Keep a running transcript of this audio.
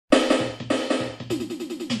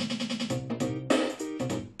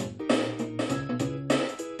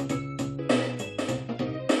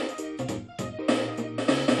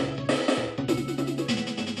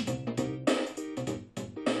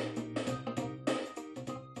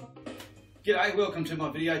G'day, welcome to my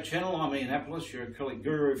video channel. I'm Ianapolis, your acrylic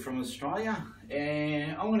guru from Australia,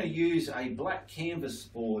 and I'm going to use a black canvas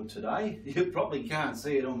board today. You probably can't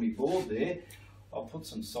see it on my board there. I'll put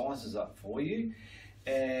some sizes up for you,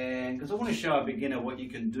 and because I want to show a beginner what you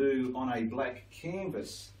can do on a black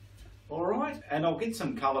canvas. Alright, and I'll get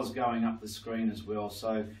some colours going up the screen as well,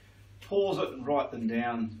 so pause it and write them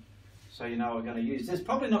down so you know what we're going to use. There's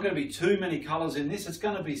probably not going to be too many colours in this. It's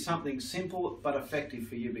going to be something simple but effective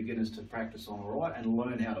for you beginners to practice on, alright, and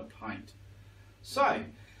learn how to paint. So,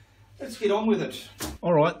 let's get on with it.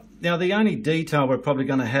 Alright, now the only detail we're probably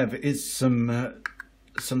going to have is some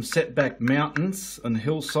setback mountains and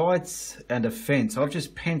hillsides and a fence. I've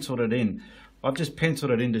just penciled it in. I've just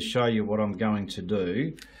penciled it in to show you what I'm going to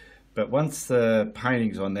do. But once the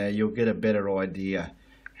painting's on there, you'll get a better idea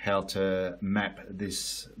how to map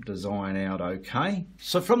this design out, okay?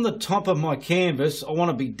 So from the top of my canvas, I want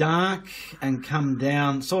to be dark and come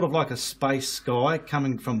down sort of like a space sky,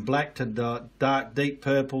 coming from black to dark deep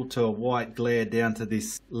purple to a white glare down to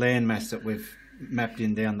this landmass that we've mapped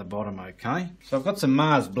in down the bottom, okay? So I've got some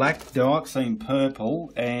Mars black, dioxazine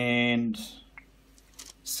purple, and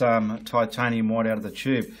some titanium white out of the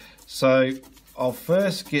tube. So I'll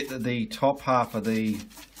first get the top half of the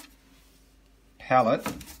palette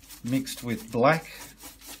mixed with black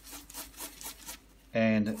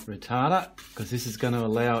and retarder, because this is going to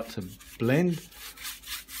allow it to blend.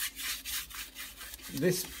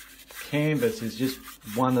 This canvas is just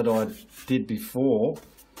one that I did before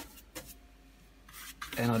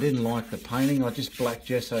and I didn't like the painting. I just black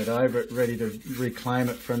gessoed over it, ready to reclaim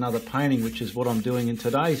it for another painting, which is what I'm doing in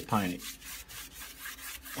today's painting.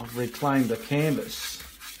 I've reclaimed the canvas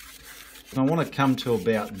and I want to come to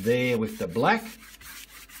about there with the black.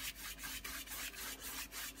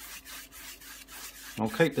 I'll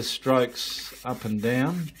keep the strokes up and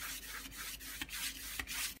down.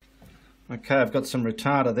 Okay, I've got some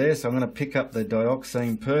retarder there, so I'm going to pick up the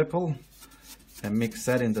dioxazine purple and mix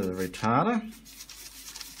that into the retarder,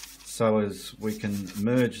 so as we can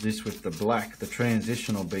merge this with the black. The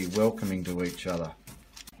transition will be welcoming to each other.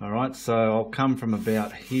 Alright, so I'll come from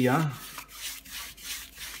about here.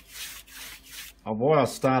 Why I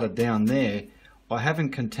started down there, I haven't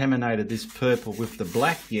contaminated this purple with the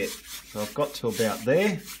black yet. So I've got to about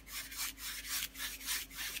there.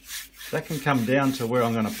 That can come down to where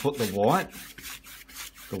I'm going to put the white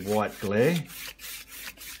glare.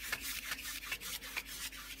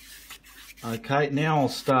 Okay, now I'll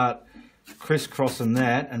start crisscrossing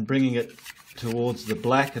that and bringing it towards the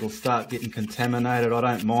black. It'll start getting contaminated. I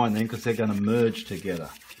don't mind then, because they're going to merge together.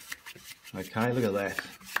 Okay, look at that.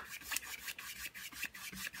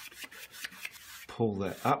 Pull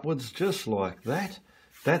that upwards just like that.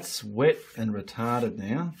 That's wet and retarded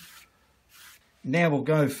now. Now we'll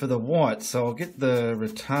go for the white. So I'll get the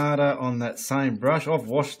retarder on that same brush. I've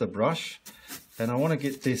washed the brush and I want to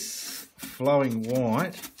get this flowing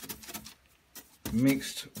white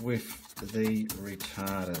mixed with the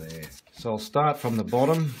retarder there. So I'll start from the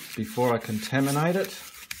bottom before I contaminate it.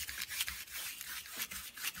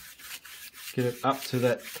 Get it up to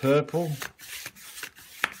that purple.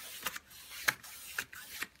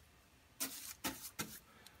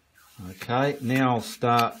 Okay, now I'll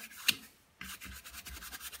start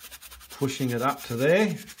pushing it up to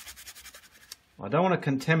there. I don't want to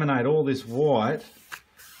contaminate all this white.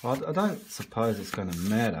 I don't suppose it's going to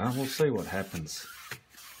matter. We'll see what happens.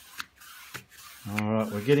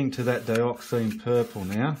 Alright, we're getting to that dioxazine purple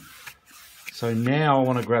now. So now I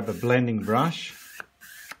want to grab a blending brush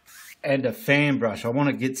and a fan brush. I want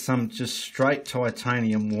to get some just straight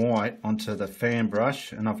titanium white onto the fan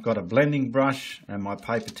brush, and I've got a blending brush and my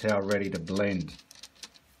paper towel ready to blend.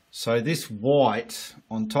 So this white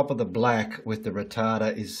on top of the black with the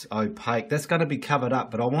retarder is opaque. That's going to be covered up,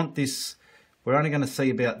 but I want this, we're only going to see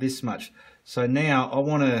about this much. So now I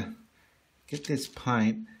want to get this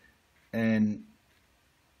paint and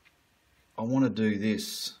I want to do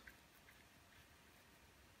this.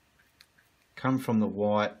 Come from the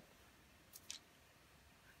white,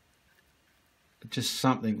 just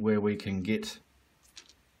something where we can get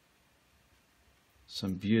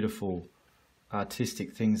some beautiful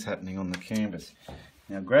artistic things happening on the canvas.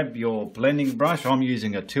 Now grab your blending brush. I'm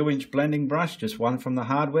using a 2-inch blending brush, just one from the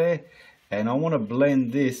hardware, and I want to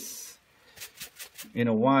blend this in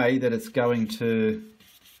a way that it's going to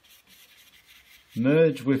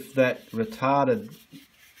merge with that retarded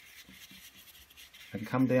and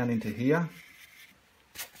come down into here,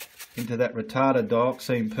 into that retarded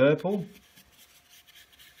dioxazine purple.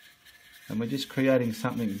 And we're just creating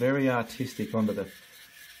something very artistic onto the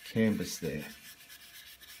canvas there.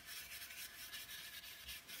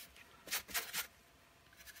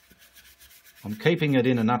 I'm keeping it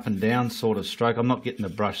in an up and down sort of stroke. I'm not getting the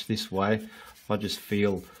brush this way. I just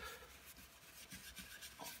feel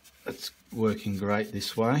it's working great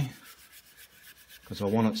this way because I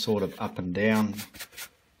want it sort of up and down.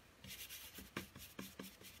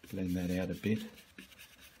 Blend that out a bit.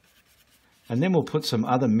 And then we'll put some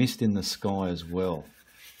other mist in the sky as well.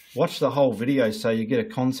 Watch the whole video so you get a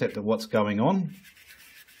concept of what's going on.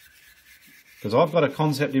 Because I've got a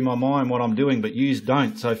concept in my mind what I'm doing, but yous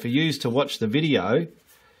don't. So for yous to watch the video,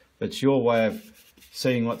 it's your way of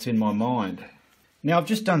seeing what's in my mind. Now I've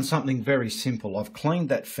just done something very simple. I've cleaned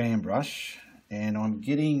that fan brush and I'm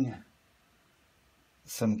getting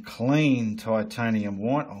some clean titanium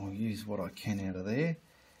white. I'll use what I can out of there.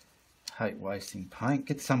 Hate wasting paint.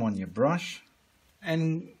 Get some on your brush.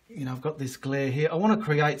 And you know, I've got this glare here. I want to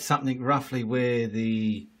create something roughly where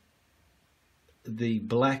the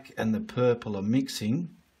black and the purple are mixing.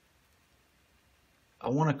 I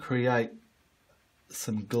want to create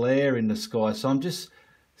some glare in the sky. So I'm just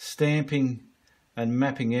stamping and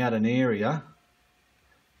mapping out an area.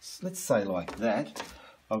 So let's say like that.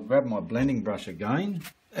 I'll grab my blending brush again.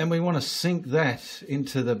 And we want to sink that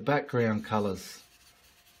into the background colours.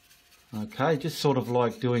 Okay, just sort of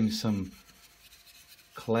like doing some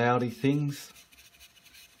cloudy things.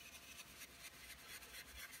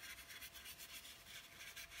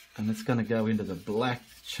 And it's going to go into the black,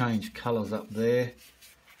 change colours up there.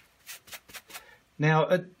 Now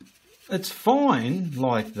it's fine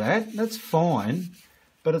like that, that's fine,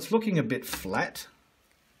 but it's looking a bit flat,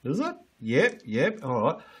 is it? Yep,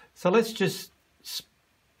 alright. So let's just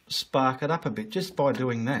spark it up a bit just by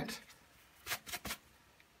doing that.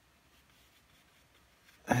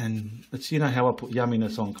 And it's, you know how I put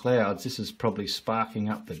yumminess on clouds, this is probably sparking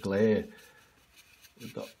up the glare.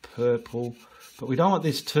 We've got purple, but we don't want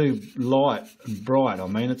this too light and bright. I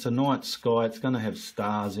mean, it's a night sky, it's going to have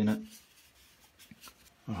stars in it.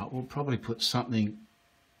 Alright, we'll probably put something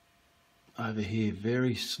over here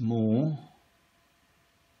very small.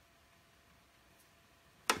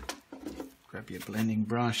 Grab your blending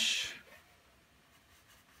brush.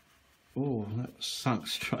 Oh, that sunk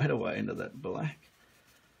straight away into that black.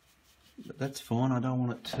 But that's fine, I don't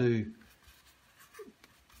want it too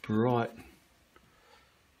bright.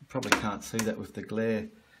 You probably can't see that with the glare.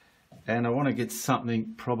 And I want to get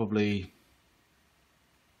something probably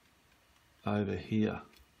over here.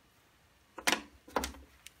 I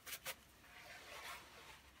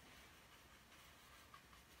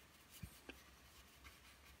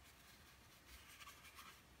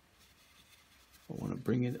want to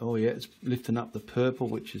bring it, oh yeah, it's lifting up the purple,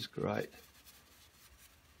 which is great.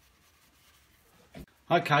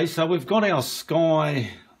 Okay, so we've got our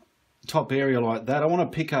sky top area like that. I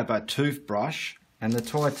want to pick up a toothbrush and the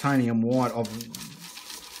titanium white.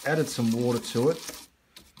 I've added some water to it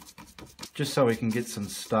just so we can get some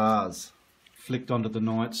stars flicked onto the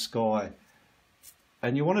night sky.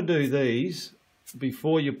 And you want to do these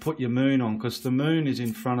before you put your moon on, because the moon is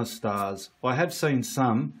in front of stars. I have seen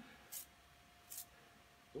some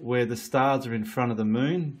where the stars are in front of the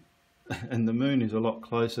moon and the moon is a lot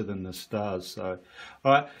closer than the stars. So,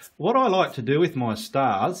 all right, what I like to do with my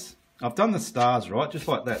stars, I've done the stars right, just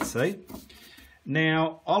like that, see?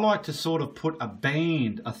 Now, I like to sort of put a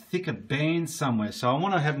band, a thicker band somewhere. So I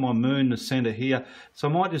want to have my moon in the center here. So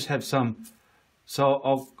I might just have some,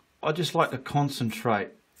 so I just like to concentrate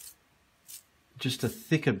just a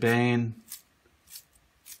thicker band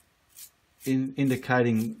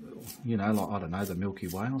indicating, you know, like, I don't know, the Milky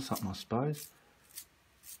Way or something, I suppose.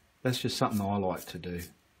 That's just something I like to do.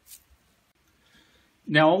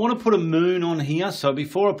 Now I want to put a moon on here, so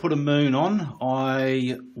before I put a moon on,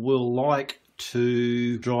 I will like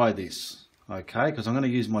to dry this, okay, because I'm going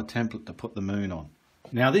to use my template to put the moon on.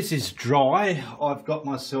 Now this is dry. I've got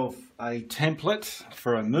myself a template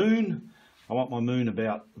for a moon. I want my moon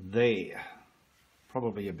about there,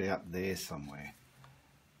 probably about there somewhere.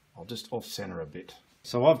 I'll just off center a bit.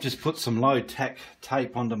 So I've just put some low tack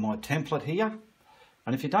tape onto my template here.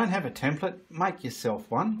 And if you don't have a template, make yourself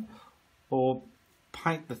one, or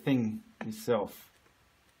paint the thing yourself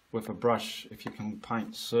with a brush if you can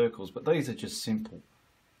paint circles, but these are just simple.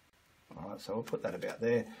 Alright, so I'll put that about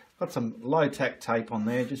there. Got some low tack tape on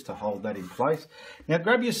there just to hold that in place. Now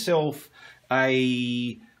grab yourself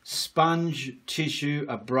a sponge, tissue,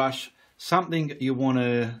 a brush, something you want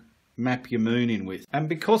to map your moon in with. And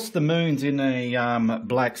because the moon's in a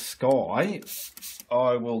black sky,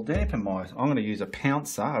 I will dampen I'm going to use a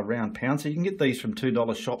pouncer, a round pouncer. You can get these from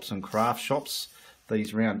 $2 shops and craft shops,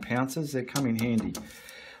 these round pouncers. They come in handy.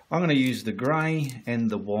 I'm going to use the grey and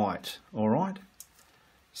the white, alright?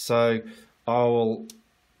 So I will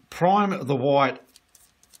prime the white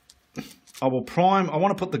I will prime. I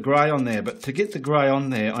want to put the grey on there, but to get the grey on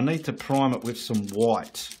there, I need to prime it with some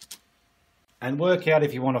white. And work out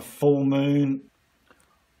if you want a full moon,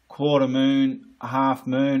 quarter moon, a half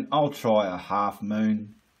moon. I'll try a half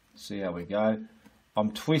moon. See how we go.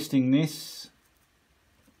 I'm twisting this,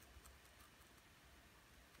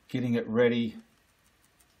 getting it ready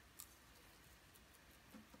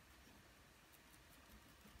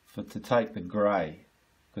to take the grey,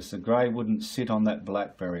 because the grey wouldn't sit on that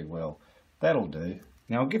black very well. That'll do.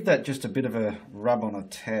 Now I'll give that just a bit of a rub on a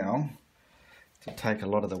towel to take a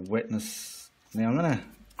lot of the wetness. Now I'm going to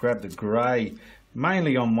grab the grey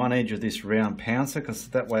mainly on one edge of this round pouncer, because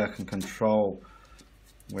that way I can control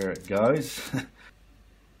where it goes.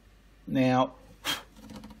 Now,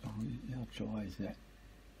 how dry is that?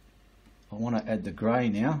 I want to add the grey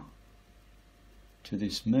now to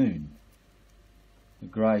this moon. The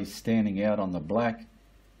grey standing out on the black.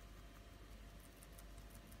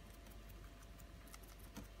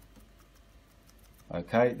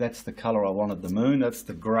 Okay, that's the colour I wanted the moon. That's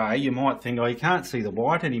the grey. You might think, oh, you can't see the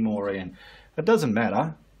white anymore, Ian. It doesn't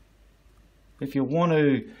matter. If you want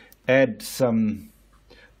to add some,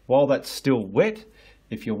 while that's still wet,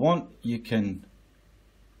 if you want, you can,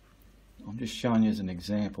 I'm just showing you as an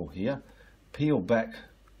example here, peel back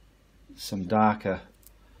some darker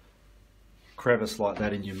crevice like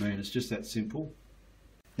that in your moon. It's just that simple.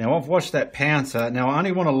 Now I've washed that pouncer. Now I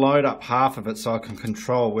only want to load up half of it so I can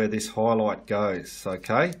control where this highlight goes,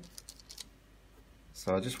 okay?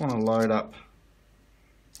 So I just want to load up,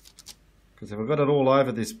 because if I've got it all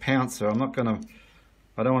over this pouncer, I don't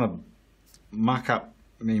want to muck up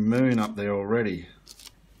my moon up there already.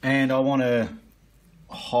 And I want to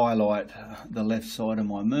highlight the left side of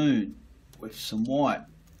my moon with some white.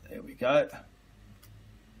 There we go.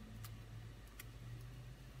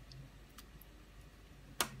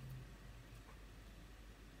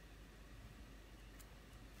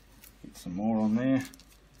 Some more on there,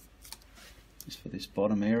 just for this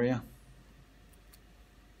bottom area.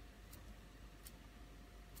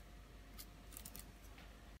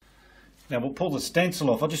 Now we'll pull the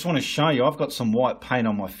stencil off. I just want to show you, I've got some white paint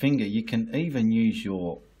on my finger. You can even use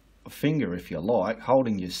your finger if you like,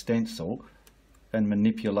 holding your stencil, and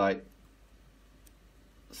manipulate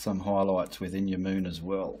some highlights within your moon as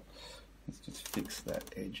well. Let's just fix that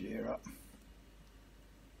edge here up.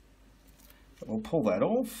 But we'll pull that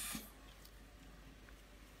off.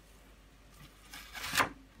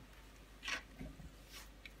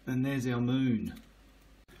 And there's our moon.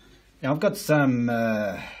 Now I've got some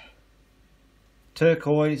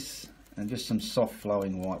turquoise and just some soft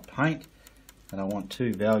flowing white paint, and I want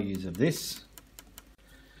 2 values of this.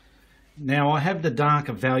 Now I have the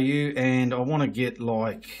darker value, and I want to get,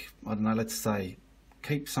 like, I don't know, let's say,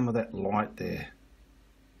 keep some of that light there.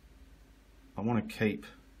 I want to keep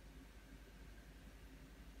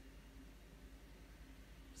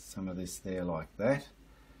some of this there like that.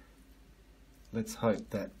 Let's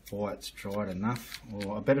hope that white's dried enough.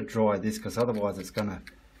 Or I better dry this, because otherwise it's going to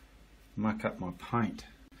muck up my paint.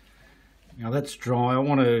 Now that's dry. I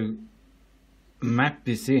want to map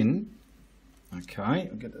this in. Okay,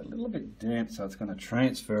 I'll get it a little bit damp so it's going to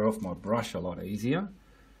transfer off my brush a lot easier.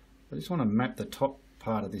 I just want to map the top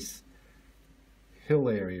part of this hill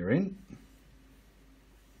area in.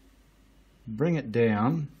 Bring it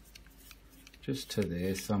down just to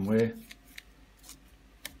there somewhere.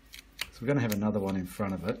 We're going to have another one in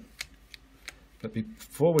front of it, but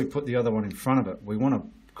before we put the other one in front of it, we want to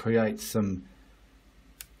create some,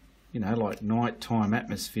 you know, like nighttime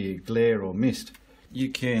atmosphere, glare or mist.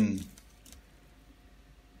 You can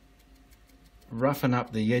roughen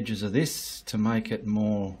up the edges of this to make it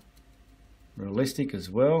more realistic as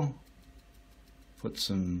well. Put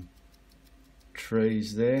some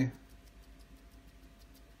trees there.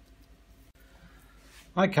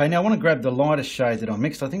 Okay, now I want to grab the lighter shade that I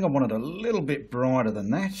mixed. I think I want it a little bit brighter than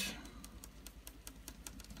that.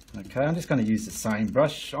 Okay, I'm just going to use the same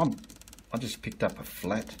brush. I just picked up a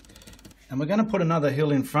flat. And we're going to put another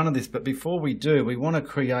hill in front of this, but before we do, we want to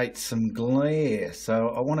create some glare. So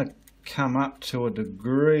I want to come up to a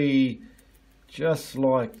degree just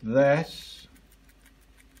like that.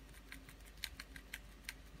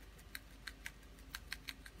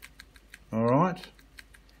 All right.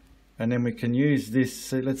 And then we can use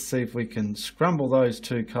this, let's see if we can scrumble those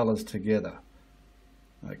 2 colours together.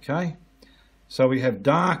 Okay, so we have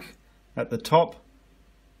dark at the top,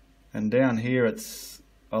 and down here it's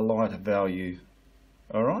a lighter value.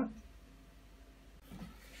 All right,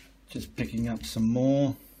 just picking up some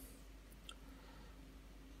more,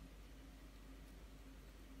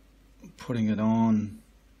 putting it on,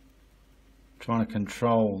 trying to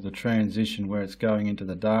control the transition where it's going into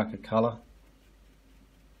the darker colour.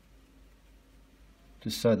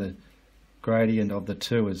 just so the gradient of the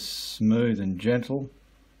two is smooth and gentle.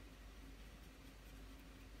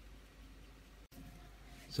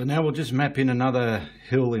 So now we'll just map in another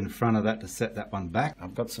hill in front of that to set that one back.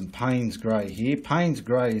 I've got some Payne's grey here. Payne's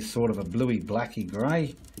grey is sort of a bluey blacky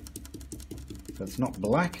grey, so it's not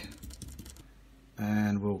black.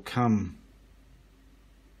 And we'll come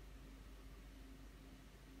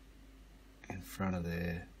in front of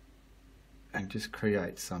there and just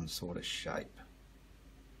create some sort of shape.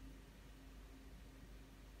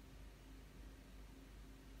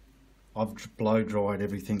 I've blow dried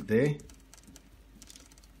everything there,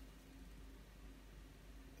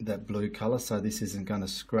 that blue colour, so this isn't going to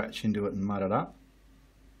scratch into it and mud it up.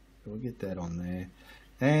 So we'll get that on there,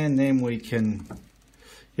 and then we can,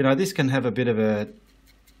 you know, this can have a bit of a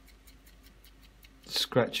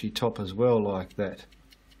scratchy top as well, like that.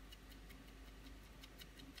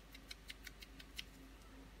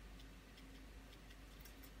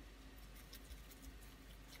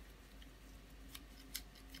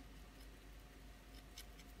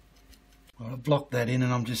 Well, I've blocked that in,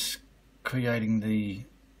 and I'm just creating the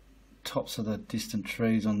tops of the distant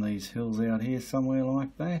trees on these hills out here, somewhere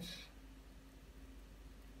like that.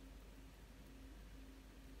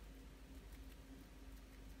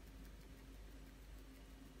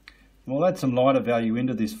 We'll add some lighter value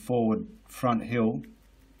into this forward front hill,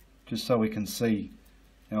 just so we can see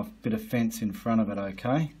our bit of fence in front of it,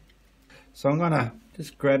 okay? So I'm going to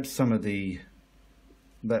just grab some of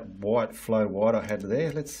that white flow white I had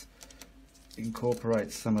there. Let's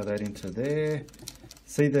incorporate some of that into there.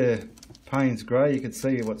 See the Payne's grey? You can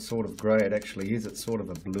see what sort of grey it actually is. It's sort of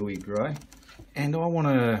a bluey grey. And I want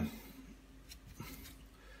to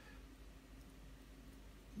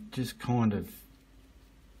just kind of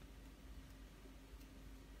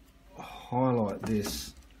highlight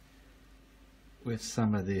this with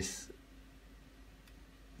some of this.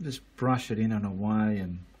 Just brush it in and away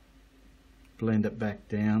and blend it back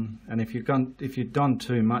down. And if you've done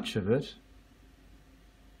too much of it,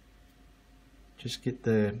 just get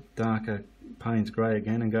the darker Payne's grey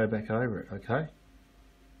again and go back over it, okay?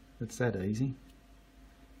 It's that easy.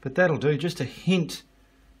 But that'll do, just a hint,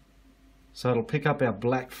 so it'll pick up our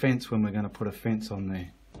black fence when we're going to put a fence on there.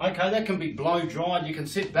 Okay, that can be blow dried. You can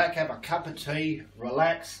sit back, have a cup of tea,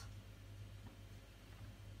 relax.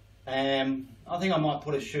 I think I might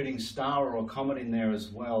put a shooting star or a comet in there as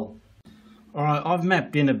well. Alright, I've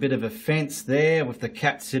mapped in a bit of a fence there with the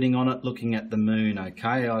cat sitting on it looking at the moon,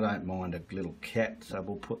 okay? I don't mind a little cat, so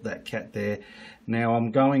we'll put that cat there. Now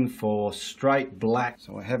I'm going for straight black.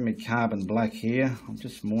 So I have my carbon black here. I've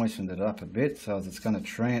just moistened it up a bit so it's going to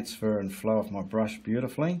transfer and flow off my brush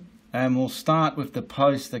beautifully. And we'll start with the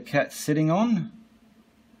post the cat's sitting on.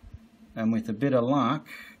 And with a bit of luck,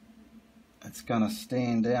 it's going to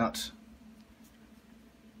stand out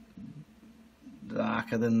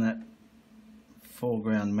darker than that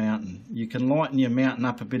foreground mountain. You can lighten your mountain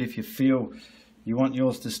up a bit if you feel you want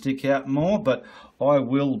yours to stick out more, but I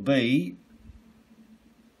will be,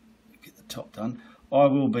 get the top done, I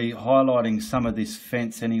will be highlighting some of this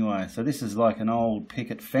fence anyway. So this is like an old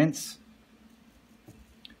picket fence,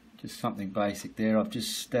 just something basic there. I've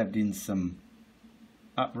just stabbed in some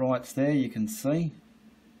uprights there, you can see.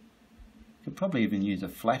 Could probably even use a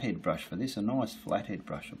flathead brush for this. A nice flathead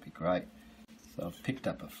brush would be great. So I've picked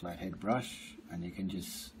up a flathead brush, and you can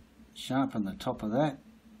just sharpen the top of that.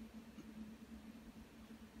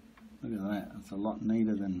 Look at that, it's a lot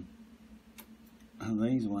neater than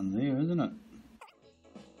these ones there, isn't it?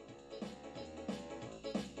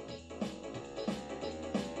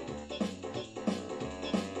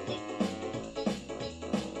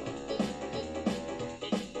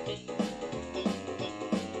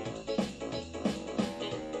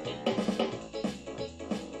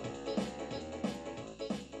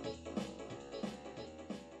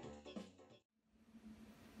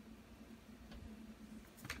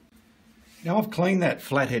 Now I've cleaned that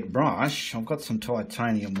flathead brush. I've got some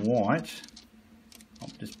titanium white. I'll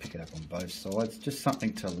just pick it up on both sides, just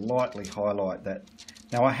something to lightly highlight that.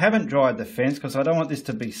 Now I haven't dried the fence because I don't want this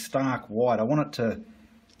to be stark white. I want it to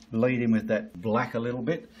bleed in with that black a little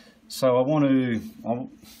bit. So I want to, I'm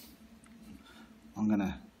going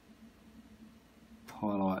to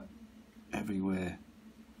highlight everywhere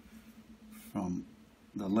from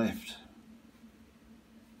the left.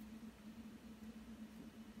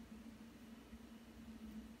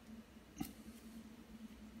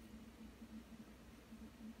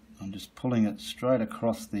 I'm just pulling it straight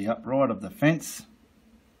across the upright of the fence.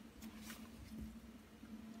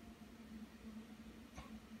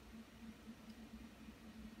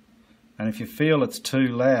 And if you feel it's too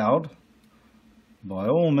loud, by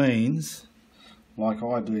all means, like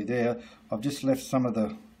I do there. I've just left some of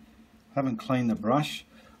the, haven't cleaned the brush.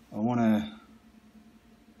 I want to,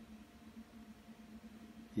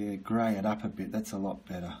 yeah, grey it up a bit. That's a lot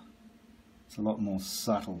better. It's a lot more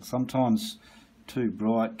subtle. Sometimes too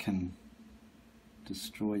bright can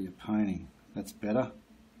destroy your painting. That's better.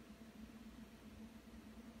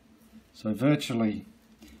 So virtually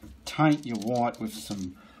taint your white with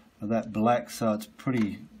some of that black so it's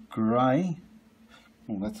pretty grey.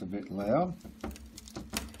 Oh, that's a bit loud.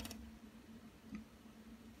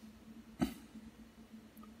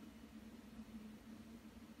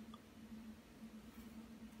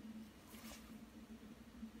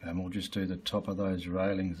 And we'll just do the top of those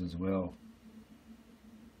railings as well.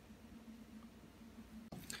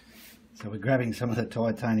 So we're grabbing some of the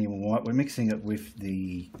titanium white, we're mixing it with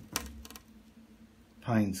the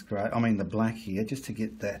Payne's grey, I mean the black here, just to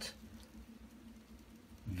get that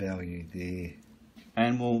value there.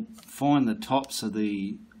 And we'll find the tops of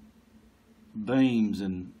the beams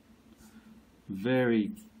and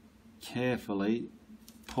very carefully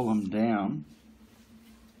pull them down.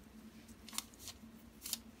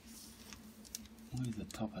 Where's the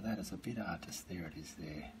top of that? It's a bit artist. There it is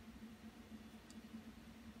there.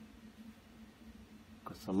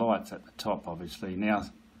 Because the light's at the top obviously. Now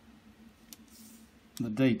the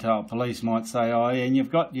detail police might say, oh yeah, and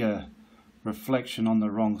you've got your reflection on the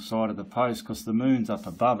wrong side of the post because the moon's up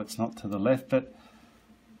above, it's not to the left, but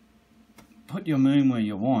put your moon where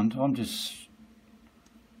you want. I'm just,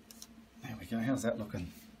 there we go, how's that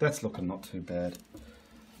looking? That's looking not too bad.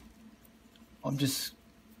 I'm just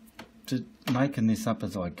making this up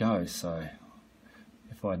as I go, so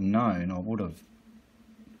if I'd known I would have,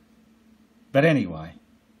 but anyway.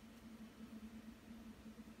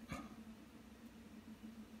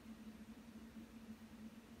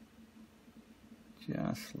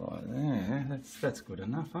 Just like that, that's good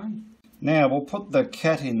enough, eh? Now we'll put the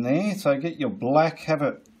cat in there, so get your black, have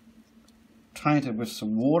it tainted with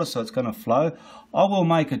some water so it's going to flow. I will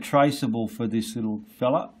make a traceable for this little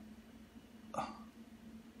fella.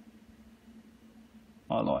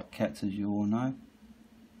 I like cats, as you all know.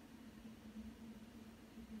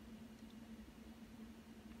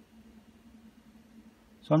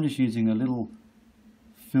 So I'm just using a little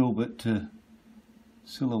filbert to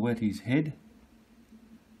silhouette his head.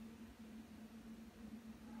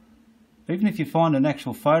 Even if you find an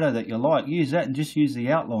actual photo that you like, use that and just use the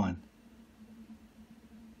outline.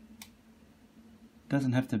 It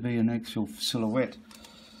doesn't have to be an actual silhouette.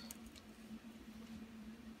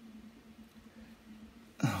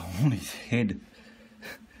 Oh, on his head.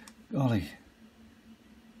 Golly.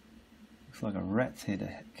 Looks like a rat's head.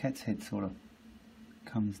 A cat's head sort of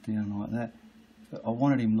comes down like that. But I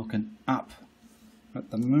wanted him looking up at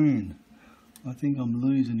the moon. I think I'm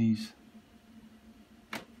losing his...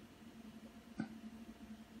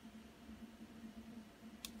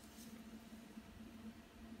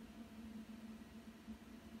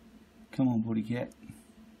 Come on, buddy cat.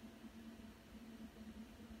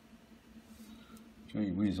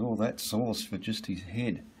 Gee whiz, all that sauce for just his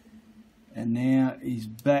head. And now his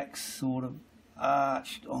back's sort of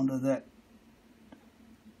arched onto that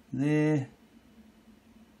there.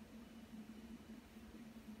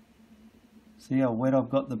 See how wet I've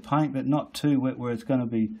got the paint, but not too wet where it's going to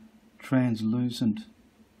be translucent.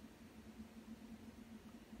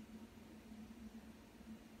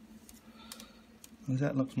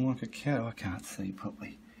 That looks more like a cat. I can't see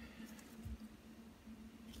properly.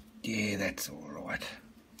 Yeah, that's alright.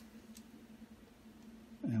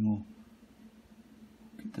 And we'll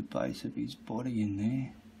get the base of his body in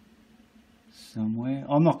there somewhere.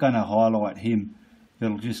 I'm not going to highlight him.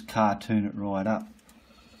 It'll just cartoon it right up.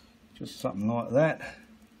 Just something like that.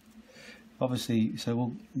 Obviously, so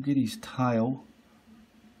we'll get his tail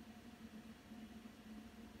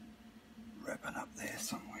wrapping up there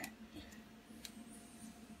somewhere.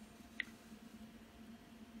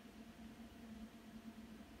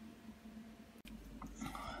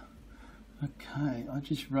 Okay, I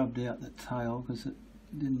just rubbed out the tail because it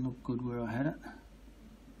didn't look good where I had it.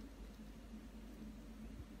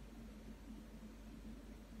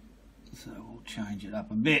 So we'll change it up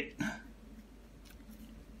a bit.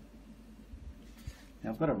 Now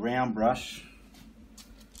I've got a round brush.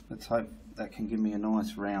 Let's hope that can give me a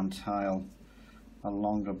nice round tail. A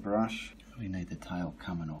longer brush. We need the tail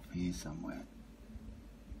coming off here somewhere.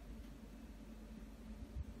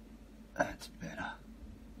 That's better.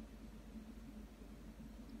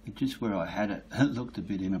 Just where I had it, it looked a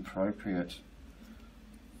bit inappropriate.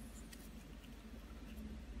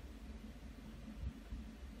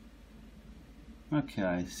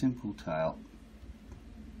 Okay, simple tail.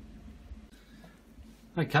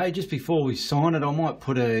 Okay, just before we sign it, I might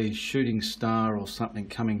put a shooting star or something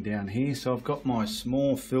coming down here. So I've got my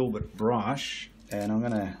small filbert brush and I'm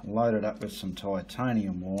going to load it up with some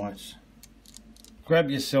titanium whites. Grab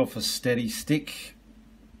yourself a steady stick.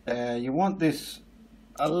 You want this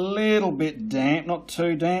a little bit damp, not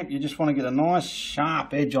too damp. You just want to get a nice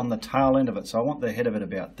sharp edge on the tail end of it. So I want the head of it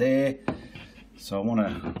about there. So I want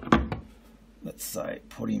to, let's say,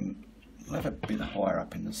 put him, have a bit higher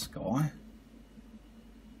up in the sky.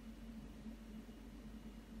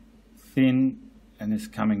 Thin, and this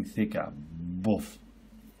coming thicker, boof,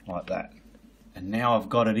 like that. And now I've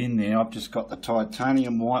got it in there, I've just got the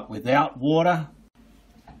titanium white without water.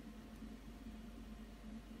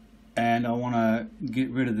 And I want to get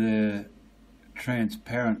rid of the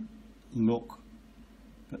transparent look.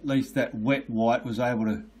 At least that wet white was able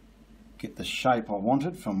to get the shape I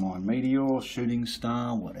wanted from my meteor, shooting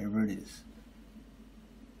star, whatever it is.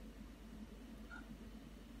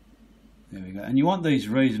 There we go. And you want these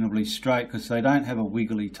reasonably straight because they don't have a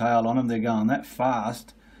wiggly tail on them. They're going that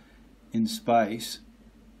fast in space.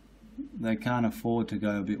 They can't afford to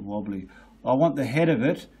go a bit wobbly. I want the head of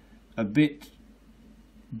it a bit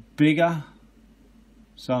bigger.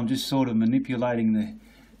 So I'm just sort of manipulating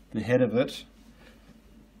the head of it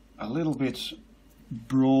a little bit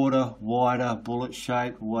broader, wider, bullet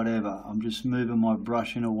shape, whatever. I'm just moving my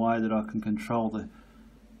brush in a way that I can control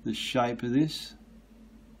the shape of this.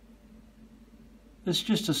 It's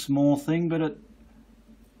just a small thing, but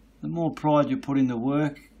the more pride you put in the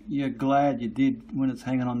work, you're glad you did when it's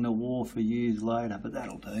hanging on the wall for years later, but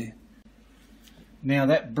that'll do. Now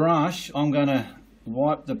that brush, I'm going to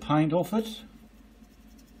wipe the paint off it.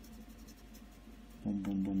 Boom,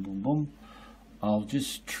 boom, boom, boom, boom. I'll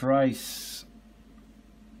just trace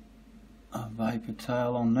a vapor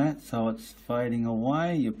tail on that so it's fading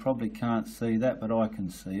away. You probably can't see that, but I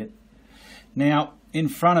can see it. Now, in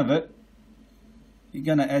front of it, you're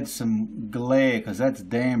going to add some glare because that's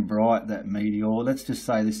damn bright, that meteor. Let's just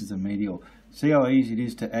say this is a meteor. See how easy it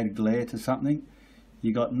is to add glare to something?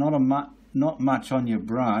 You got not much on your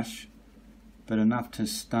brush, but enough to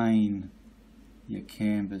stain your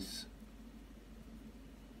canvas.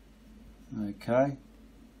 Okay.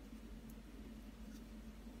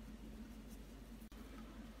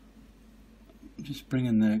 Just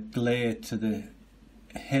bringing the glare to the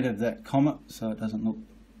head of that comet so it doesn't look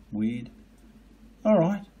weird.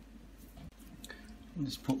 Alright, I'll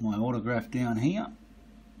just put my autograph down here.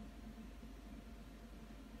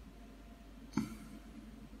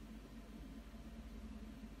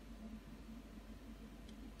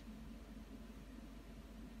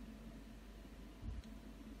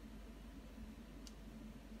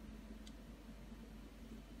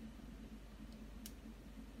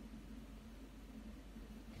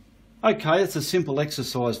 Okay, it's a simple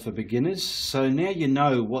exercise for beginners. So now you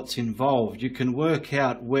know what's involved. You can work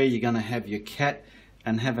out where you're going to have your cat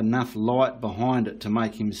and have enough light behind it to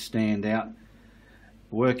make him stand out.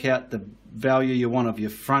 Work out the value you want of your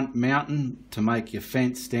front mountain to make your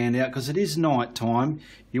fence stand out, because it is night time.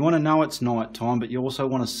 You want to know it's night time, but you also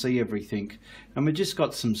want to see everything. And we've just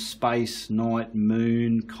got some space, night,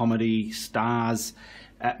 moon, comedy, stars,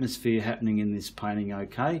 atmosphere happening in this painting,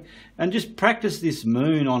 okay? And just practice this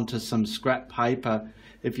moon onto some scrap paper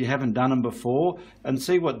if you haven't done them before, and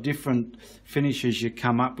see what different finishes you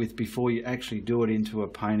come up with before you actually do it into a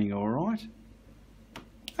painting, all right?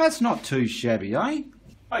 That's not too shabby, eh?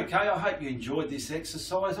 Okay, I hope you enjoyed this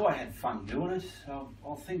exercise. I had fun doing it.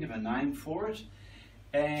 I'll think of a name for it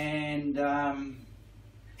and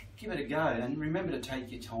give it a go. And remember to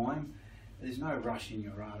take your time. There's no rush in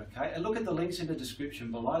your art, okay? And look at the links in the description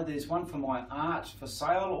below. There's one for my art for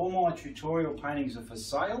sale. All my tutorial paintings are for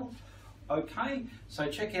sale, okay? So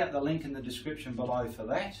check out the link in the description below for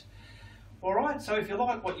that. Alright, so if you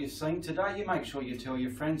like what you've seen today, you make sure you tell your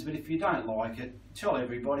friends, but if you don't like it, tell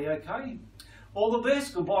everybody, okay? All the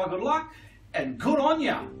best, goodbye, good luck, and good on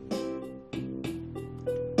ya!